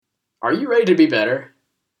Are you ready to be better?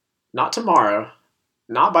 Not tomorrow,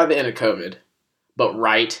 not by the end of COVID, but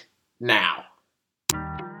right now.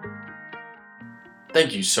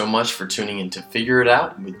 Thank you so much for tuning in to Figure It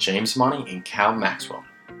Out with James Money and Cal Maxwell.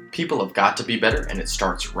 People have got to be better, and it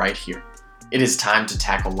starts right here. It is time to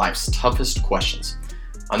tackle life's toughest questions.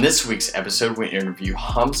 On this week's episode, we interview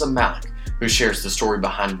Hamza Malik, who shares the story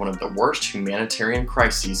behind one of the worst humanitarian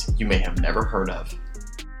crises you may have never heard of.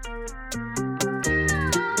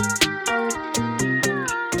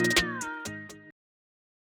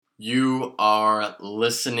 You are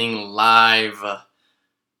listening live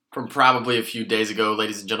from probably a few days ago,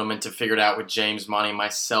 ladies and gentlemen, to Figure It Out with James Money,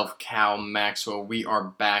 myself, Cal Maxwell. We are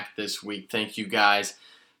back this week. Thank you guys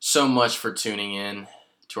so much for tuning in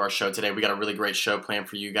to our show today. We got a really great show planned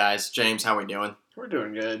for you guys. James, how are we doing? We're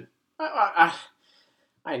doing good. I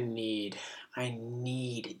need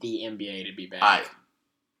the NBA to be back. I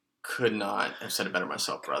could not have said it better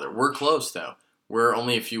myself, brother. We're close, though. We're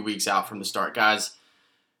only a few weeks out from the start. Guys,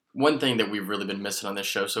 one thing that we've really been missing on this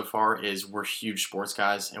show so far is we're huge sports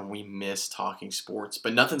guys, and we miss talking sports,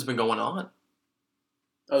 but nothing's been going on.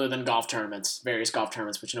 Other than golf tournaments, various golf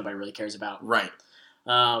tournaments, which nobody really cares about. Right.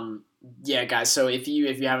 Yeah, guys, so if you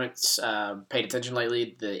haven't paid attention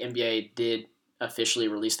lately, the NBA did officially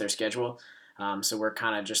release their schedule. So we're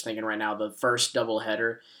kind of just thinking right now the first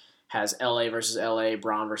doubleheader has LA versus LA,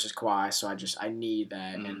 Bron versus Kawhi. So I need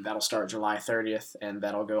that, and that'll start July 30th, and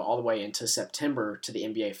that'll go all the way into September to the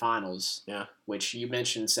NBA Finals. Yeah. Which you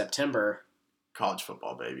mentioned September. College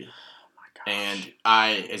football, baby. Oh my gosh.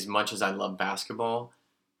 And as much as I love basketball,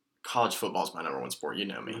 college football is my number one sport. You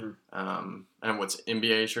know me. Mm-hmm. And what's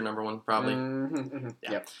NBA is your number one, probably? Mm-hmm.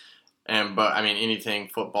 Yeah. Yep. But I mean, anything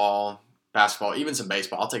football, basketball, even some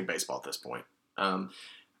baseball. I'll take baseball at this point.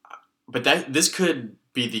 But this could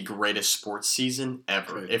be the greatest sports season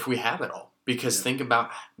ever if we have it all. Because think about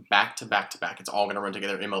back to back to back. It's all going to run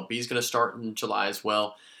together. MLB is going to start in July as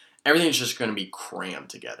well. Everything's just going to be crammed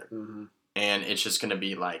together. Mm-hmm. And it's just going to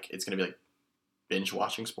be like binge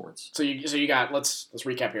watching sports. So you got let's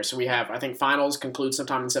recap here. So we have, I think, finals conclude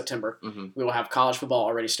sometime in September. Mm-hmm. We will have college football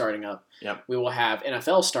already starting up. Yep. We will have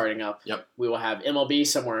NFL starting up. Yep. We will have MLB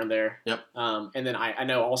somewhere in there. Yep. And then I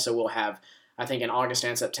know also we'll have, I think, in August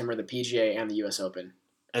and September, the PGA and the U.S. Open.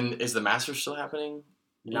 And is the Masters still happening?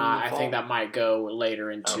 I think that might go later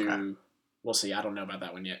into. Okay. We'll see. I don't know about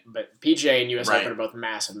that one yet. But PGA and U.S. Open are both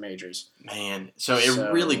massive majors. Man, so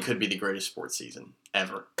it really could be the greatest sports season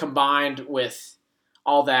ever. Combined with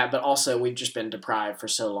all that, but also we've just been deprived for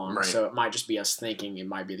so long. Right. So it might just be us thinking it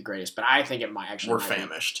might be the greatest. But I think it might actually. We're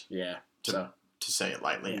famished. Yeah. To say it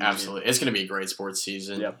lightly. Mm-hmm. Absolutely. It's going to be a great sports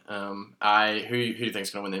season. Yep. Who do you think is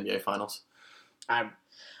going to win the NBA Finals?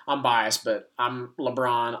 I'm biased, but I'm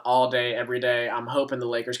LeBron all day, every day. I'm hoping the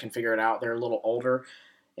Lakers can figure it out. They're a little older,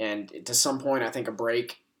 and to some point, I think a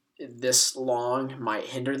break this long might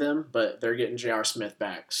hinder them, but they're getting J.R. Smith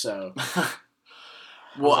back. So,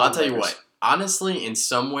 well, I'll tell you what. Honestly, in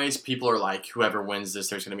some ways, people are like, whoever wins this,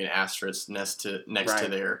 there's going to be an asterisk next to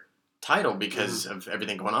their title because of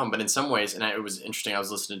everything going on. But in some ways, and it was interesting, I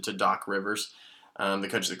was listening to Doc Rivers, the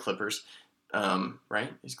coach of the Clippers,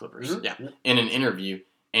 right? He's Clippers. Mm-hmm. Yeah. In an interview.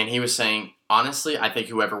 And he was saying, honestly, I think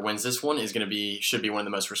whoever wins this one should be one of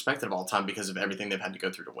the most respected of all time because of everything they've had to go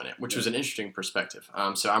through to win it, which was an interesting perspective.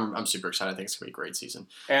 So I'm super excited. I think it's going to be a great season.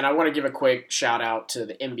 And I want to give a quick shout out to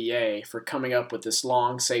the NBA for coming up with this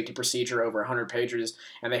long safety procedure over 100 pages,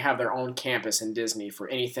 and they have their own campus in Disney for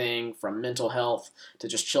anything from mental health to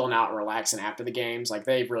just chilling out and relaxing after the games. Like,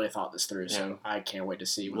 they've really thought this through, so I can't wait to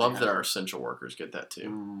see. Love that our essential workers get that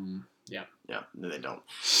too. Yeah. Yeah, no, they don't.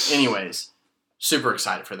 Anyways. Super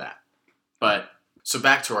excited for that. But, so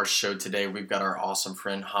back to our show today. We've got our awesome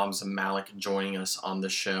friend Hamza Malik joining us on the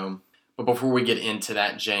show. But before we get into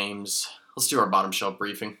that, James, let's do our bottom shelf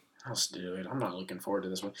briefing. Let's do it. I'm not looking forward to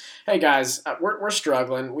this one. Hey, guys, we're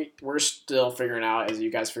struggling. We're still figuring out, as you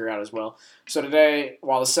guys figure out as well. So today,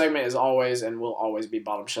 while the segment is always and will always be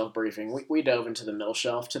bottom shelf briefing, we dove into the middle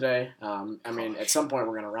shelf today. At some point,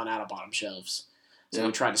 we're going to run out of bottom shelves. So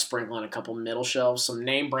we tried to sprinkle in a couple middle shelves, some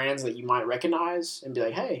name brands that you might recognize, and be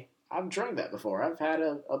like, hey, I've drank that before. I've had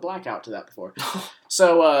a blackout to that before.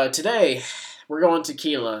 So today, we're going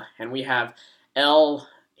tequila, and we have El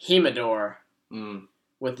Jimador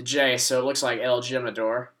with the J, so it looks like El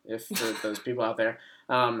Jimador, for those people out there.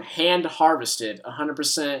 Hand-harvested,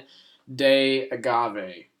 100% de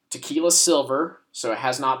agave. Tequila silver, so it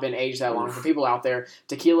has not been aged that long. For people out there,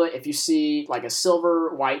 tequila, if you see like a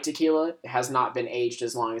silver white tequila, it has not been aged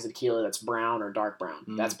as long as a tequila that's brown or dark brown.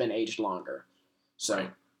 That's been aged longer. So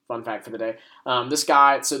fun fact for the day. This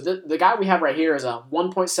guy, so the guy we have right here is a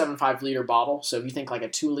 1.75 liter bottle. So if you think like a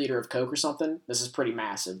 2 liter of Coke or something, this is pretty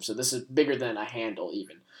massive. So this is bigger than a handle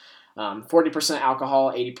even. 40%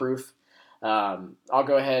 alcohol, 80 proof. I'll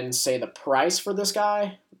go ahead and say the price for this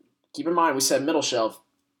guy. Keep in mind, we said middle shelf.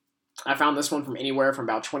 I found this one from anywhere from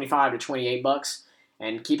about 25 to 28 bucks.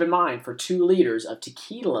 And keep in mind, for 2 liters of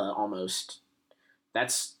tequila almost,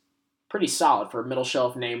 that's pretty solid for a middle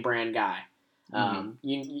shelf name brand guy.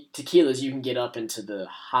 Tequilas, you can get up into the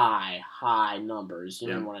high numbers. You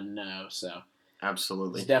don't want to know. So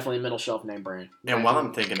absolutely, it's definitely a middle shelf name brand. And while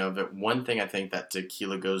I'm thinking of it, one thing I think that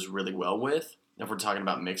tequila goes really well with, if we're talking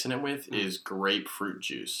about mixing it with, is grapefruit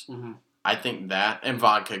juice. Mm-hmm. I think that, and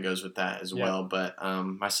vodka goes with that as well. But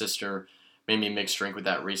my sister made me mix drink with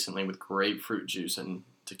that recently with grapefruit juice and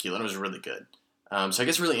tequila, and it was really good. So I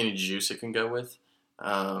guess really any juice it can go with.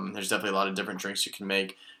 There's definitely a lot of different drinks you can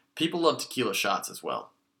make. People love tequila shots as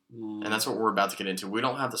well. And that's what we're about to get into. We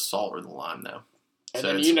don't have the salt or the lime, though. And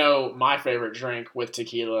then my favorite drink with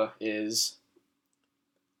tequila is...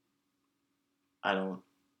 I don't...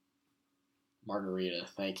 Margarita.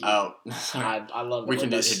 Thank you. Oh, sorry. I love it. We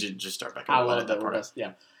can just start back. I love that part.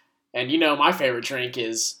 Yeah. And my favorite drink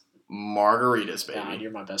is... Margaritas, baby. God,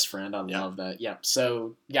 you're my best friend. I love that. Yeah.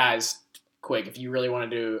 So, guys, quick, if you really want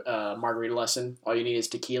to do a margarita lesson, all you need is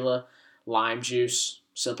tequila, lime juice,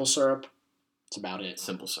 simple syrup. That's about it.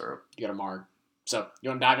 Simple syrup. You got a marg. So,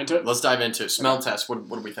 you want to dive into it? Let's dive into it. Smell test. What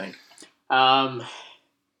do we think? Oh,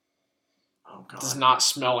 God. Does not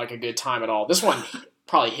smell like a good time at all. This one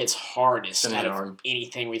probably hits hardest out of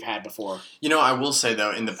anything we've had before. I will say,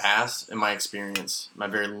 though, in the past, in my experience, my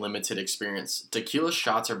very limited experience, tequila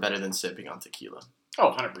shots are better than sipping on tequila.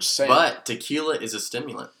 Oh, 100%. But tequila is a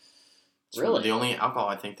stimulant. It's really? The only alcohol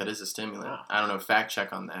I think that is a stimulant. Wow. I don't know, fact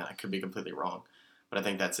check on that. I could be completely wrong. But I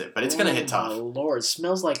think that's it. But it's going to hit tough. Oh, my Lord. It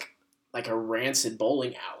smells like a rancid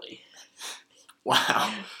bowling alley.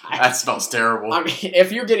 Wow. That smells terrible. I mean,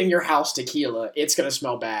 if you're getting your house tequila, it's going to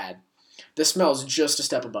smell bad. This smells just a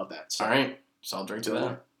step above that. So. All right. So I'll drink to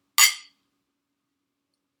that.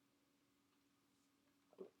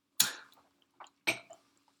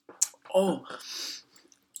 Oh.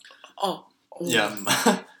 Yeah.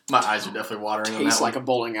 My eyes are definitely watering on that. Tastes like a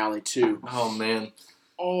bowling alley, too. Oh, man.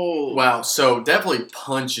 Oh. Wow. So definitely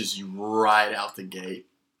punches you right out the gate.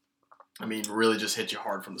 I mean, really just hit you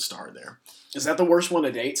hard from the start there. Is that the worst one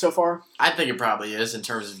to date so far? I think it probably is in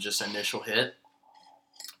terms of just initial hit.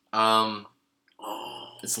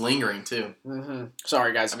 It's lingering too. Mm-hmm.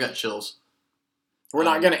 Sorry, guys. I've got chills. We're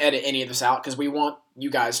not going to edit any of this out because we want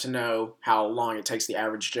you guys to know how long it takes the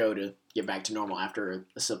average Joe to get back to normal after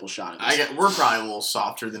a simple shot of this. We're probably a little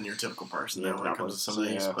softer than your typical person when it comes to some of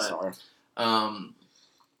these. But, sorry.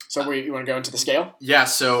 So you want to go into the scale? Yeah,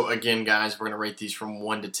 so again, guys, we're going to rate these from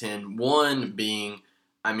 1 to 10. 1 being,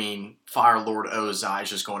 Fire Lord Ozai is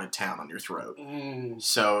just going to town on your throat.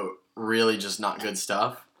 So really just not good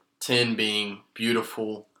stuff. 10 being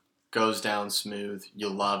beautiful, goes down smooth, you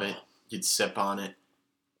love it, you'd sip on it,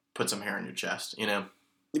 put some hair on your chest,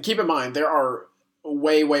 Keep in mind, there are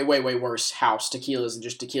way, way, way, way worse house tequilas and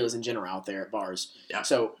just tequilas in general out there at bars. Yeah.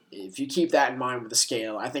 So if you keep that in mind with the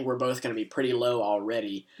scale, I think we're both going to be pretty low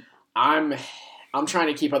already. I'm trying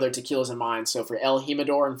to keep other tequilas in mind. So for El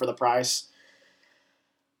Jimador and for the price,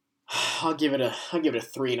 I'll give it a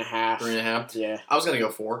 3.5. 3.5? Yeah. I was gonna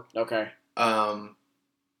go 4. Okay.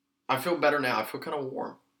 I feel better now. I feel kind of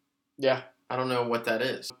warm. Yeah. I don't know what that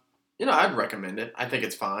is. I'd recommend it. I think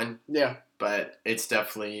it's fine. Yeah. But it's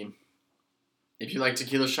definitely, if you like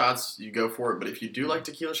tequila shots, you go for it. But if you do like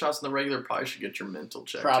tequila shots in the regular, probably should get your mental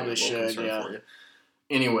checked. Probably should, yeah. For you.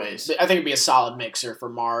 Anyways. I think it'd be a solid mixer for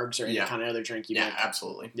margs or any kind of other drink you make. Yeah,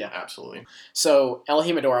 absolutely. Yeah, absolutely. So, El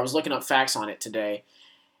Jimador, I was looking up facts on it today.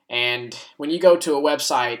 And when you go to a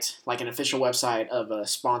website, like an official website of a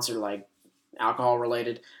sponsor like alcohol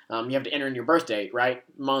related, you have to enter in your birth date, right?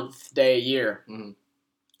 Month, day, year. Mm-hmm.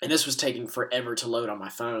 And this was taking forever to load on my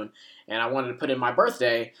phone. And I wanted to put in my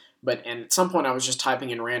birthday, and at some point I was just typing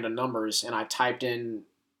in random numbers, and I typed in,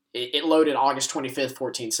 it loaded August 25th,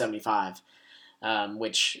 1475.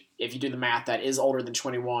 Which, if you do the math, that is older than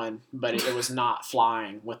 21, but it was not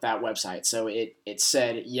flying with that website. So it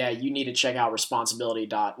said, yeah, you need to check out responsibility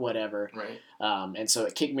dot whatever. Right. And so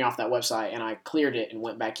it kicked me off that website, and I cleared it and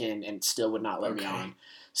went back in, and it still would not let me on.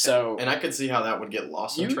 So, and I could see how that would get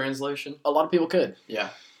lost in translation. A lot of people could. Yeah.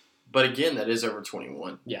 But again, that is over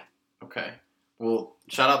 21. Yeah. Okay. Well,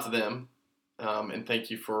 shout out to them, and thank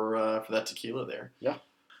you for that tequila there. Yeah.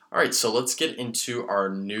 All right, so let's get into our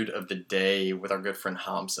nude of the day with our good friend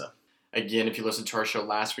Hamza. Again, if you listened to our show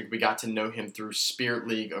last week, we got to know him through Spirit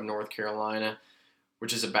League of North Carolina.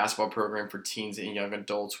 which is a basketball program for teens and young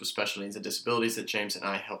adults with special needs and disabilities that James and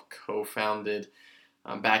I helped co-founded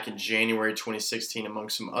back in January 2016 among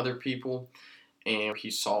some other people. And he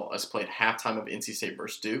saw us play at halftime of NC State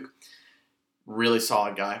versus Duke. Really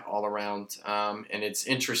solid guy all around. And it's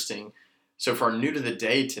interesting. So for our new to the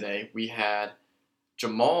day today, we had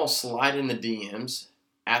Jamal slide in the DMs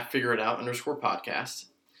at Figure It Out _podcast.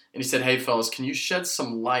 And he said, hey, fellas, can you shed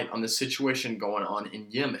some light on the situation going on in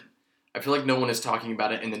Yemen? I feel like no one is talking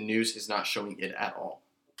about it and the news is not showing it at all.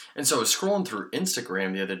 And so I was scrolling through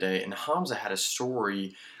Instagram the other day and Hamza had a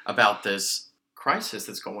story about this crisis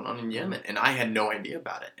that's going on in Yemen. And I had no idea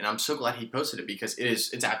about it. And I'm so glad he posted it because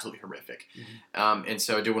it's absolutely horrific. Mm-hmm. And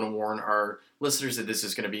so I do want to warn our listeners that this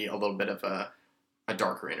is going to be a little bit of a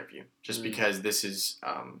darker interview just because this is,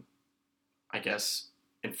 I guess,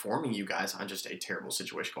 informing you guys on just a terrible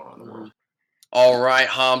situation going on in the world. All right,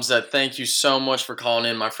 Hamza, thank you so much for calling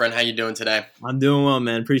in, my friend. How you doing today? I'm doing well,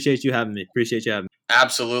 man. Appreciate you having me.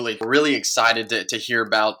 Absolutely. We're really excited to hear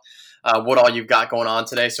about what all you've got going on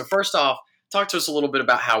today. So first off, talk to us a little bit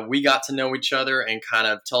about how we got to know each other and kind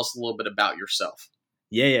of tell us a little bit about yourself.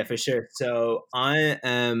 Yeah, for sure. So my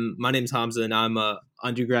name's Hamza and I'm a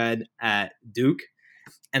undergrad at Duke.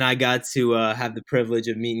 And I got to have the privilege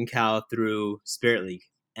of meeting Cal through Spirit League.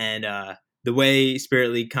 And the way Spirit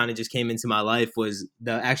League kind of just came into my life was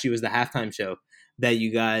the halftime show that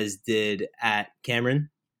you guys did at Cameron.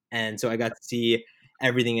 And so I got to see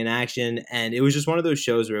everything in action. And it was just one of those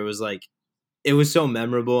shows where it was like, it was so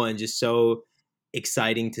memorable and just so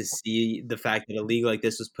exciting to see the fact that a league like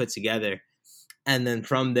this was put together. And then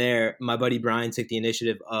from there, my buddy Brian took the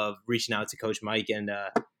initiative of reaching out to Coach Mike and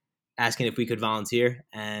asking if we could volunteer,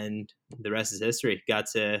 and the rest is history. Got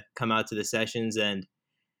to come out to the sessions, and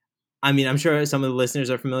I mean, I'm sure some of the listeners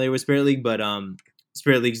are familiar with Spirit League, but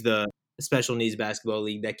Spirit League's the special needs basketball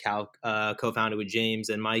league that Cal co-founded with James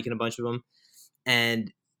and Mike and a bunch of them,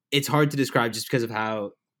 and it's hard to describe just because of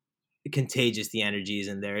how contagious the energy is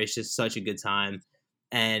in there. It's just such a good time,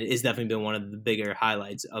 and it's definitely been one of the bigger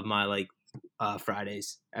highlights of my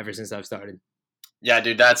Fridays ever since I've started. Yeah,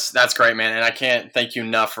 dude, that's great, man. And I can't thank you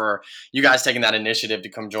enough for you guys taking that initiative to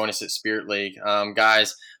come join us at Spirit League.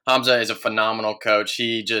 Guys, Hamza is a phenomenal coach.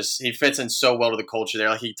 He fits in so well to the culture there.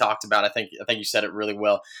 Like he talked about, I think you said it really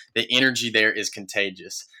well. The energy there is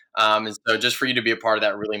contagious. And so just for you to be a part of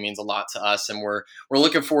that really means a lot to us. And we're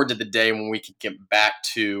looking forward to the day when we can get back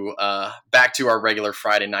to our regular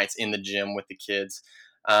Friday nights in the gym with the kids.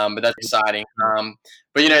 But that's exciting.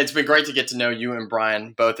 But it's been great to get to know you and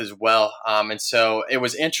Brian both as well. And so it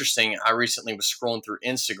was interesting. I recently was scrolling through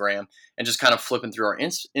Instagram and just kind of flipping through our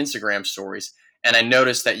Instagram stories. And I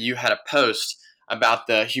noticed that you had a post about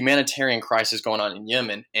the humanitarian crisis going on in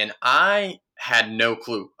Yemen. And I had no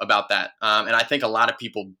clue about that. And I think a lot of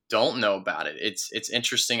people don't know about it. It's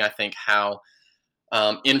interesting, I think, how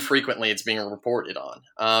infrequently it's being reported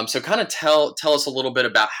on. So kind of tell us a little bit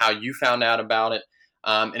about how you found out about it.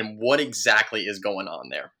 And what exactly is going on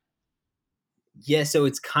there? Yeah, so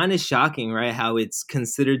it's kind of shocking, right? How it's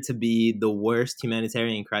considered to be the worst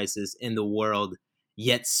humanitarian crisis in the world,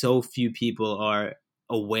 yet so few people are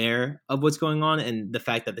aware of what's going on and the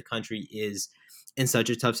fact that the country is in such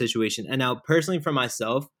a tough situation. And now, personally, for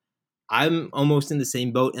myself, I'm almost in the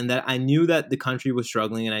same boat in that I knew that the country was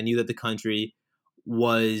struggling and I knew that the country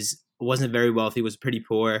wasn't very wealthy, was pretty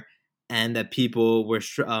poor, and that people were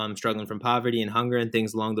struggling from poverty and hunger and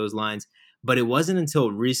things along those lines. But it wasn't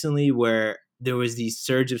until recently where there was the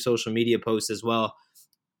surge of social media posts as well.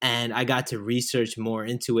 And I got to research more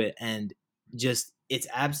into it. And just, it's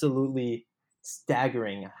absolutely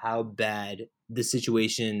staggering how bad the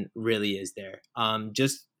situation really is there.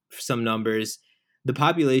 Just some numbers. The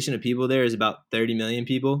population of people there is about 30 million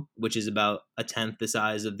people, which is about a tenth the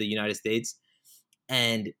size of the United States.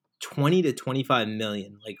 And 20 to 25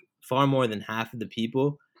 million, far more than half of the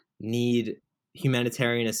people, need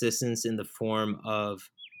humanitarian assistance in the form of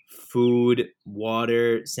food,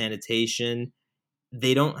 water, sanitation.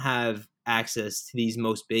 They don't have access to these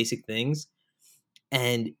most basic things.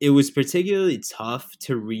 And it was particularly tough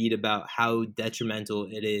to read about how detrimental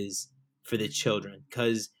it is for the children,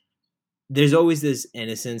 because there's always this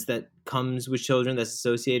innocence that comes with children that's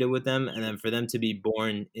associated with them. And then for them to be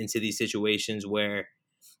born into these situations where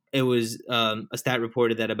it was a stat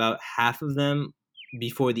reported that about half of them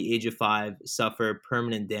before the age of 5 suffer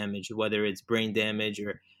permanent damage, whether it's brain damage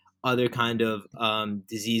or other kind of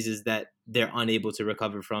diseases that they're unable to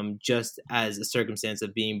recover from, just as a circumstance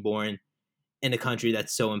of being born in a country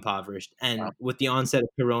that's so impoverished. And with the onset of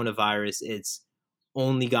coronavirus, it's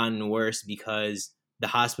only gotten worse because the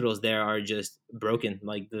hospitals there are just broken.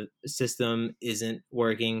 The system isn't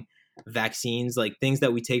working. vaccines, like things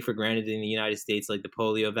that we take for granted in the United States, like the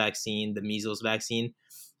polio vaccine, the measles vaccine,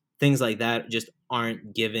 things like that just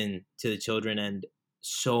aren't given to the children, and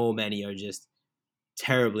so many are just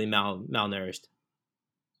terribly malnourished.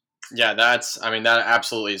 Yeah, that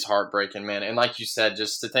absolutely is heartbreaking, man. And like you said,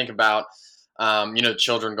 just to think about,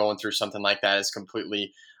 children going through something like that is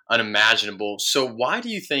completely unimaginable. So why do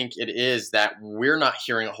you think it is that we're not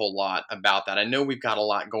hearing a whole lot about that? I know we've got a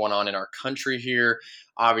lot going on in our country here,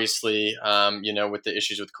 obviously, with the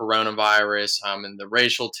issues with coronavirus, and the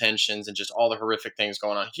racial tensions and just all the horrific things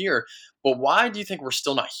going on here. But why do you think we're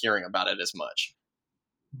still not hearing about it as much?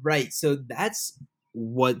 Right. So that's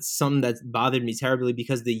something that's bothered me terribly,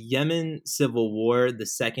 because the Yemen civil war, the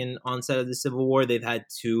second onset of the civil war, they've had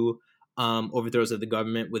two overthrows of the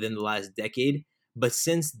government within the last decade. But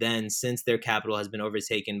since then, since their capital has been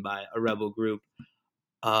overtaken by a rebel group,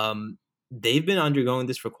 they've been undergoing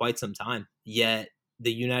this for quite some time. Yet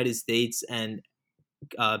the United States and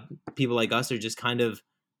people like us are just kind of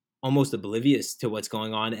almost oblivious to what's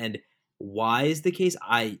going on. And why is the case?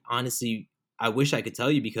 I wish I could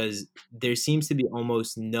tell you, because there seems to be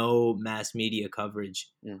almost no mass media coverage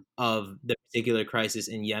of the particular crisis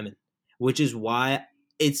in Yemen, which is why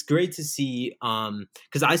it's great to see,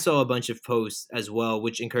 because I saw a bunch of posts as well,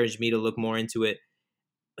 which encouraged me to look more into it.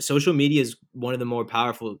 Social media is one of the more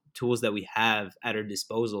powerful tools that we have at our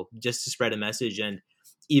disposal just to spread a message. And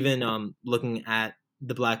even looking at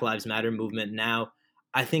the Black Lives Matter movement now,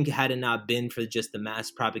 I think had it not been for just the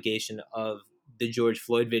mass propagation of the George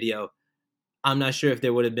Floyd video, I'm not sure if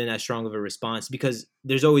there would have been as strong of a response, because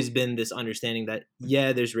there's always been this understanding that,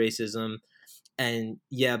 yeah, there's racism, and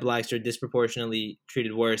yeah, blacks are disproportionately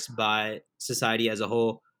treated worse by society as a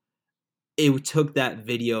whole. It took that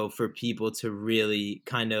video for people to really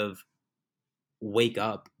kind of wake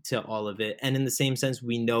up to all of it. And in the same sense,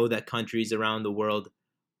 we know that countries around the world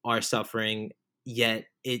are suffering, yet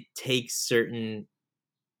it takes certain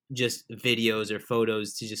just videos or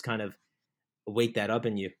photos to just kind of wake that up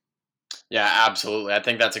in you. Yeah, absolutely. I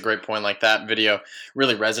think that's a great point. Like, that video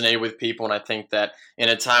really resonated with people. And I think that in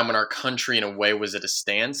a time when our country, in a way, was at a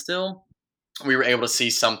standstill, we were able to see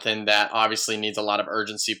something that obviously needs a lot of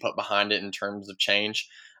urgency put behind it in terms of change.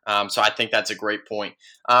 So I think that's a great point.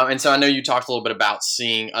 And so I know you talked a little bit about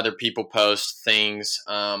seeing other people post things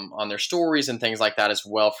on their stories and things like that as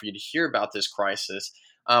well for you to hear about this crisis.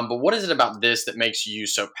 But what is it about this that makes you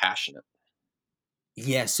so passionate?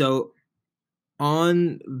 Yeah, so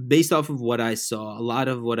on based off of what I saw, a lot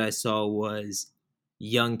of what I saw was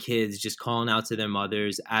young kids just calling out to their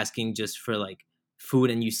mothers, asking just for like food,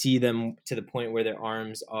 and you see them to the point where their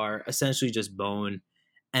arms are essentially just bone,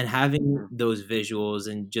 and having those visuals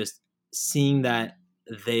and just seeing that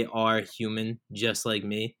they are human just like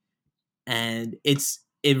me. And it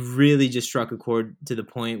really just struck a chord to the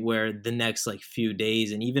point where the next like few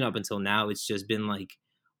days, and even up until now, it's just been like,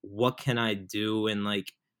 what can I do, and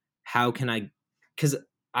like how can I, because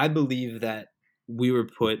I believe that we were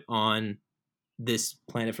put on this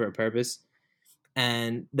planet for a purpose,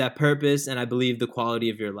 and that purpose, and I believe the quality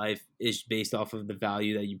of your life is based off of the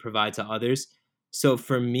value that you provide to others. So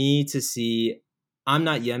for me to see, I'm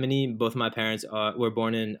not Yemeni. Both my parents were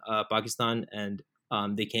born in Pakistan, and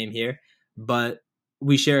they came here, but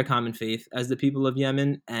we share a common faith as the people of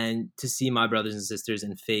Yemen. And to see my brothers and sisters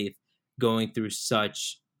in faith going through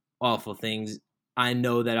such awful things, I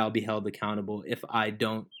know that I'll be held accountable if I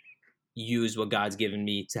don't use what God's given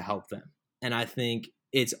me to help them. And I think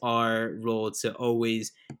it's our role to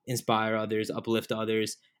always inspire others, uplift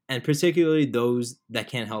others, and particularly those that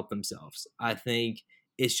can't help themselves. I think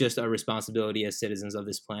it's just our responsibility as citizens of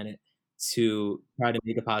this planet to try to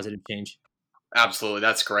make a positive change. Absolutely.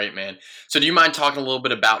 That's great, man. So do you mind talking a little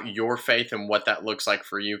bit about your faith and what that looks like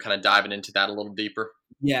for you, kind of diving into that a little deeper?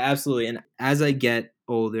 Yeah, absolutely. And as I get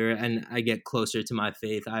older and I get closer to my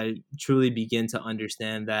faith, I truly begin to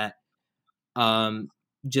understand that um,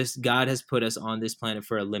 just God has put us on this planet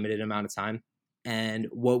for a limited amount of time. And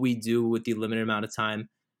what we do with the limited amount of time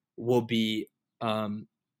will be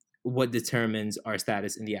what determines our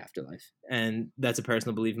status in the afterlife. And that's a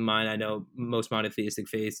personal belief of mine. I know most monotheistic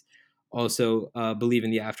faiths also believe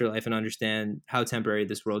in the afterlife and understand how temporary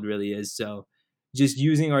this world really is. So just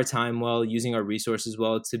using our time well, using our resources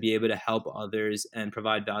well to be able to help others and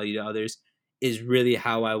provide value to others is really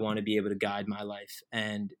how I want to be able to guide my life.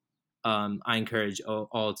 And I encourage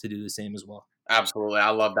all to do the same as well. Absolutely. I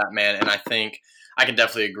love that, man. And I think I can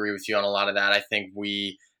definitely agree with you on a lot of that. I think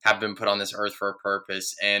we have been put on this earth for a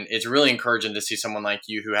purpose. And it's really encouraging to see someone like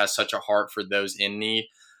you who has such a heart for those in need.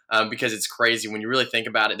 Because it's crazy when you really think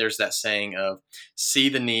about it. There's that saying of see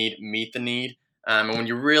the need, meet the need. And when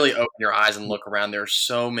you really open your eyes and look around, there are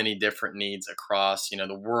so many different needs across,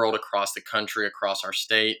 the world, across the country, across our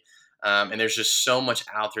state. And there's just so much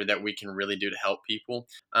out there that we can really do to help people.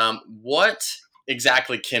 What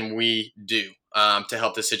exactly can we do to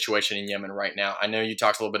help the situation in Yemen right now? I know you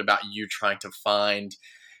talked a little bit about you trying to find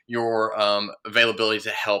your availability to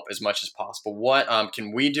help as much as possible. What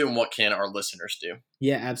can we do, and what can our listeners do?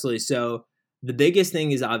 Yeah, absolutely. So the biggest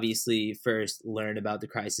thing is obviously first learn about the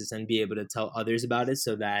crisis and be able to tell others about it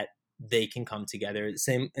so that they can come together.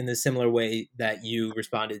 Same in the similar way that you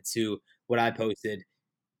responded to what I posted.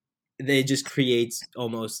 They just creates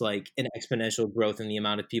almost like an exponential growth in the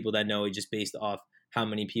amount of people that know it just based off how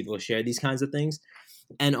many people share these kinds of things.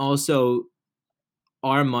 And also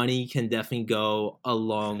our money can definitely go a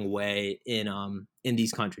long way in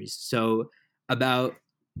these countries. So about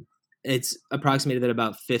it's approximated that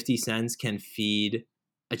about 50 cents can feed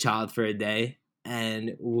a child for a day,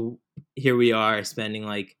 and here we are spending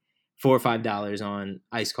like $4 or $5 on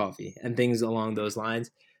iced coffee and things along those lines.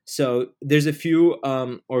 So there's a few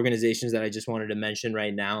organizations that I just wanted to mention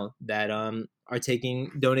right now that are taking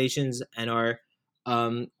donations and are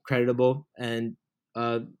creditable and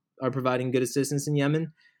are providing good assistance in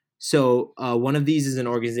Yemen. So one of these is an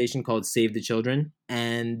organization called Save the Children,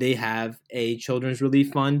 and they have a children's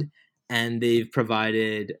relief fund, and they've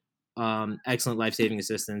provided excellent life-saving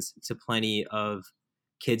assistance to plenty of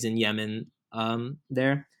kids in Yemen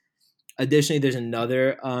there. Additionally, there's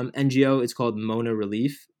another NGO. It's called Mona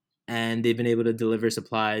Relief, and they've been able to deliver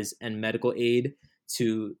supplies and medical aid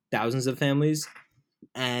to thousands of families.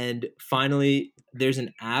 And finally, there's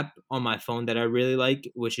an app on my phone that I really like,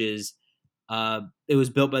 which is it was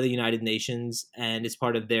built by the United Nations, and it's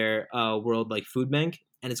part of their World like Food Bank,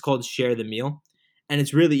 and it's called Share the Meal. And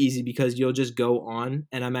it's really easy because you'll just go on,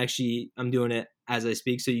 and I'm doing it as I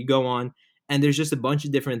speak. So you go on, and there's just a bunch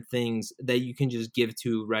of different things that you can just give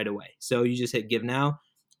to right away. So you just hit give now,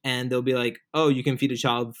 and they'll be like, oh, you can feed a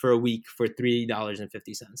child for a week for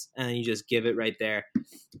 $3.50, and you just give it right there,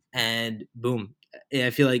 and boom.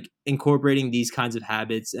 I feel like incorporating these kinds of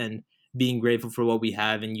habits and being grateful for what we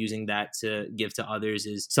have and using that to give to others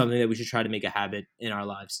is something that we should try to make a habit in our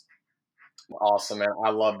lives. Awesome, man. I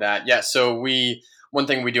love that. Yeah. So one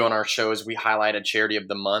thing we do on our show is we highlight a charity of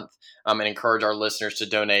the month and encourage our listeners to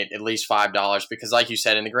donate at least $5 because, like you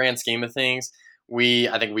said, in the grand scheme of things,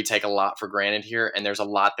 I think we take a lot for granted here, and there's a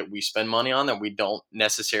lot that we spend money on that we don't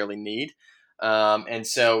necessarily need. And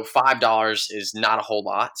so $5 is not a whole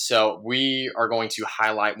lot. So we are going to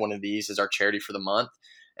highlight one of these as our charity for the month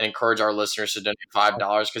and encourage our listeners to donate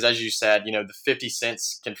 $5 because, as you said, the 50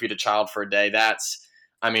 cents can feed a child for a day.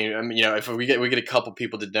 If we get a couple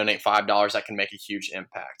people to donate $5, that can make a huge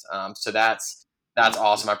impact. So that's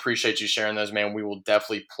awesome. I appreciate you sharing those, man. We will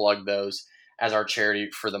definitely plug those as our charity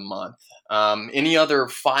for the month. Any other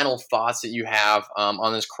final thoughts that you have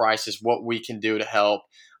on this crisis? What we can do to help?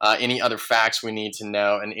 Any other facts we need to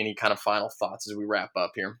know, and any kind of final thoughts as we wrap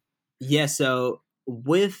up here? Yeah. So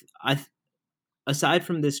aside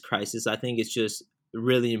from this crisis, I think it's just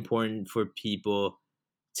really important for people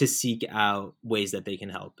to seek out ways that they can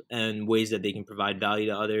help and ways that they can provide value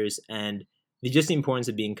to others, and just the importance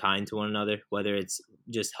of being kind to one another, whether it's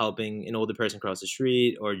just helping an older person cross the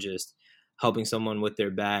street or just helping someone with their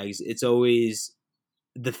bags. It's always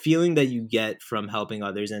the feeling that you get from helping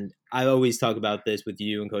others. And I always talk about this with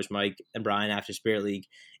you and Coach Mike and Brian after Spirit League.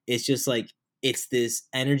 It's just like, it's this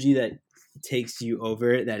energy that takes you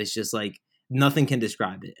over that is just like nothing can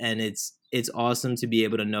describe it. And it's awesome to be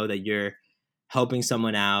able to know that you're helping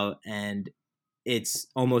someone out, and it's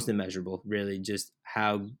almost immeasurable, really, just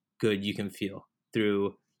how good you can feel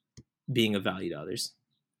through being of value to others.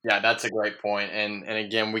 Yeah, that's a great point. And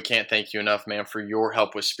again, we can't thank you enough, man, for your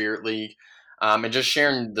help with Spirit League and just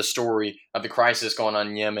sharing the story of the crisis going on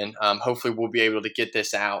in Yemen. Hopefully, we'll be able to get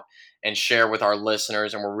this out and share with our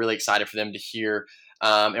listeners, and we're really excited for them to hear.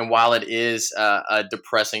 And while it is a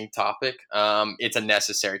depressing topic, it's a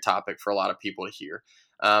necessary topic for a lot of people to hear.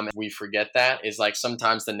 We forget that is like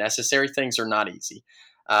sometimes the necessary things are not easy.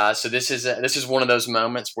 So this is one of those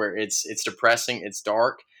moments where it's depressing, it's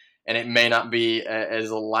dark, and it may not be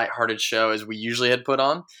as a lighthearted show as we usually had put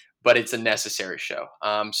on, but it's a necessary show.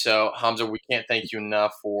 So Hamza, we can't thank you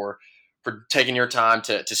enough for taking your time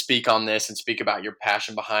to speak on this and speak about your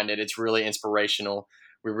passion behind it. It's really inspirational.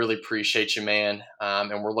 We really appreciate you, man.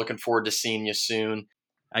 And we're looking forward to seeing you soon.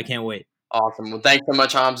 I can't wait. Awesome. Well, thanks so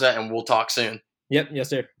much, Hamza, and we'll talk soon. Yep. Yes,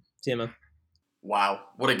 sir. See you, man. Wow.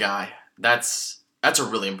 What a guy. That's a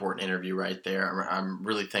really important interview right there. I'm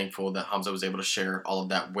really thankful that Hamza was able to share all of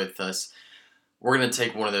that with us. We're going to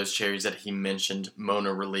take one of those charities that he mentioned,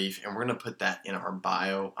 Mona Relief, and we're going to put that in our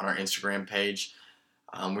bio on our Instagram page.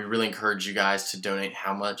 We really encourage you guys to donate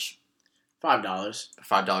how much? $5.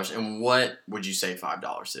 $5. And what would you say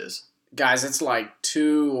 $5 is? Guys, it's like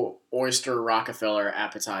 2 oyster Rockefeller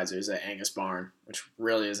appetizers at Angus Barn, which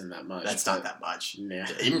really isn't that much. That's not that much. Yeah.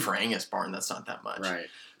 Even for Angus Barn, that's not that much. Right.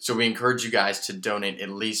 So we encourage you guys to donate at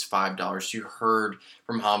least $5. You heard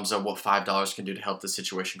from Hamza what $5 can do to help the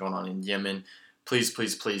situation going on in Yemen. Please,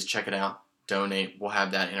 please, please check it out. Donate. We'll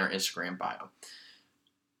have that in our Instagram bio.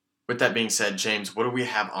 With that being said, James, what do we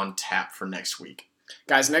have on tap for next week?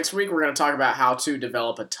 Guys, next week we're going to talk about how to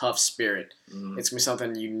develop a tough spirit. It's going to be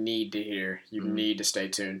something you need to hear. You need to stay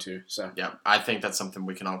tuned to. So yeah, I think that's something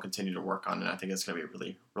we can all continue to work on, and I think it's going to be a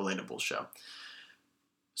really relatable show.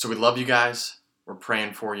 So we love you guys. We're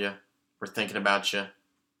praying for you. We're thinking about you.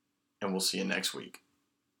 And we'll see you next week.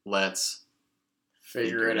 Let's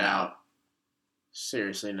figure it out.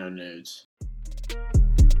 Seriously, no nudes.